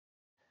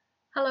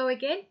Hello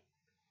again.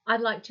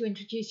 I'd like to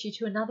introduce you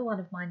to another one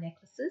of my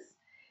necklaces.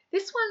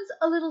 This one's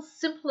a little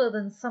simpler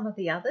than some of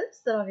the others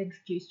that I've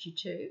introduced you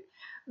to,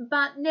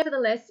 but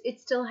nevertheless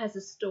it still has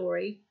a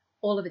story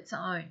all of its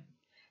own.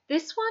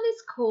 This one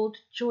is called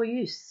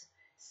Joyeuse,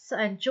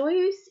 and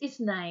Joyeuse is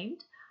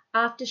named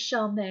after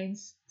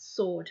Charlemagne's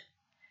sword.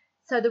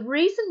 So the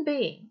reason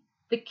being,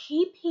 the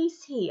key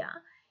piece here,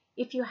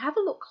 if you have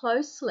a look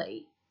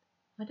closely,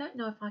 I don't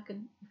know if I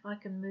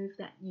can move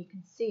that and you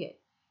can see it.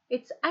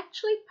 It's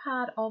actually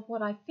part of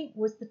what I think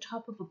was the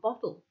top of a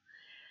bottle.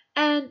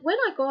 And when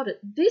I got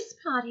it, this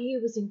part here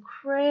was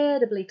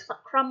incredibly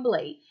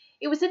crumbly.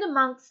 It was in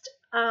amongst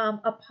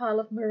a pile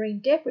of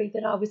marine debris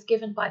that I was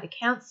given by the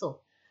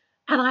council.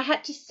 And I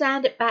had to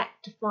sand it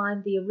back to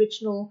find the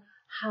original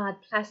hard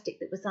plastic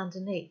that was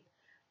underneath.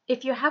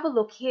 If you have a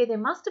look here, there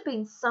must have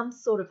been some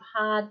sort of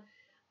hard,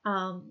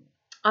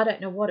 I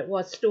don't know what it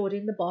was, stored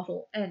in the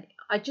bottle. And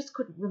I just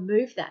couldn't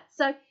remove that.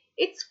 So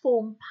it's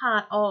formed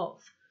part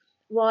of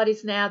what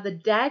is now the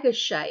dagger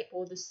shape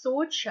or the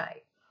sword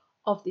shape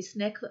of this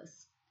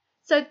necklace.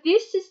 So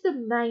this is the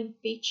main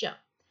feature.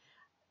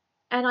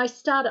 And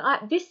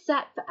this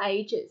sat for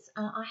ages.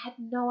 I had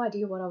no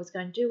idea what I was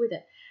going to do with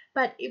it.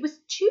 But it was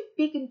too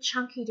big and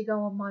chunky to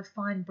go on my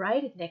fine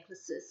braided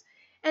necklaces.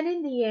 And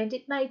in the end,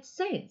 it made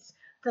sense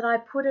that I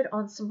put it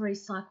on some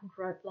recycled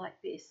rope like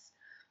this.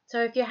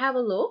 So if you have a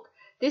look,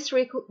 this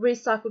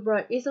recycled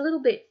rope is a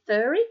little bit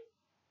furry.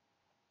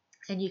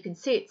 And you can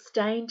see it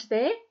stained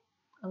there,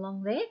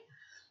 along there.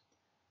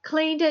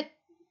 Cleaned it,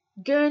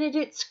 gurneyed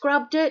it,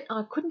 scrubbed it.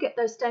 I couldn't get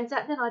those stains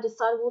out. And then I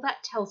decided, well,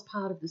 that tells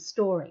part of the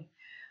story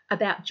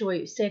about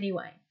Joyeuse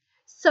anyway.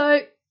 So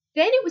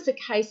then it was a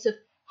case of,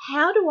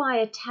 how do I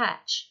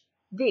attach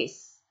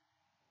this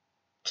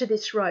to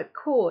this rope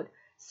cord?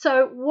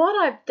 So what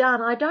I've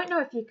done, I don't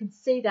know if you can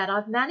see that,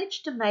 I've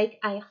managed to make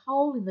a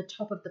hole in the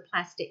top of the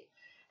plastic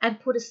and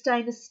put a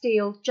stainless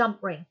steel jump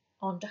ring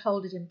on to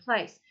hold it in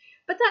place.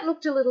 But that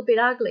looked a little bit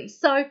ugly.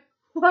 So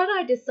what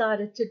I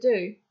decided to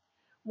do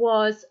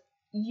was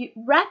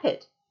wrap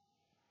it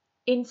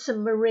in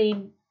some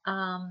marine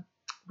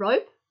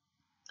rope,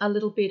 a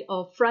little bit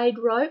of frayed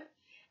rope,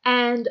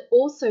 and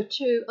also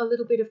too a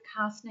little bit of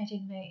cast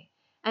netting there.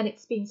 And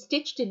it's been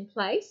stitched in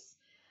place,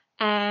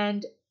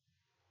 and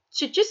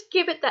to just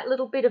give it that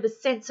little bit of a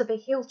sense of a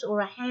hilt or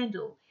a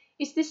handle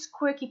is this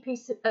quirky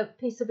piece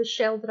of a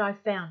shell that I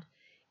found.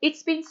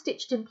 It's been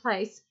stitched in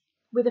place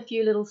with a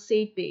few little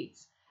seed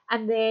beads.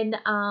 And then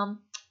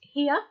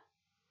here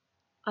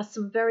are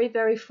some very,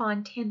 very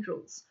fine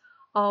tendrils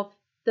of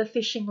the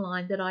fishing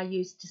line that I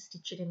used to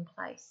stitch it in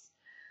place.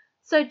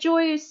 So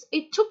Joyeuse,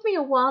 it took me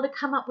a while to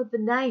come up with the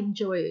name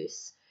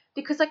Joyeuse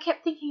because I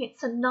kept thinking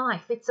it's a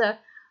knife, it's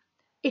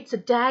a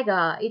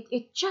dagger,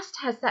 it just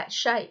has that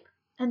shape.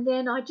 And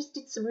then I just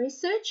did some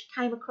research,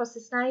 came across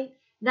this name,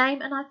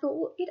 and I thought,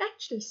 well, it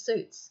actually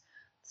suits.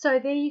 So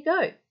there you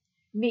go.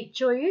 Meet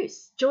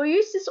Joyeuse.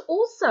 Joyeuse is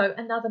also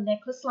another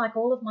necklace, like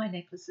all of my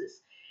necklaces,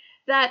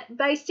 that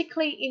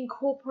basically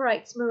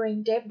incorporates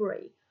marine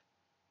debris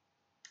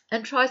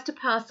and tries to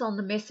pass on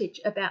the message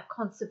about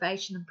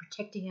conservation and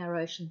protecting our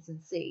oceans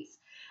and seas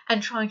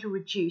and trying to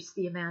reduce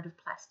the amount of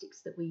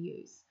plastics that we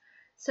use.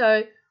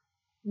 So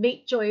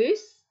meet Joyeuse.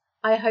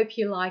 I hope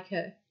you like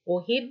her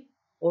or him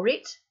or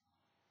it.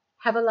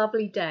 Have a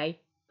lovely day.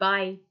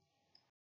 Bye.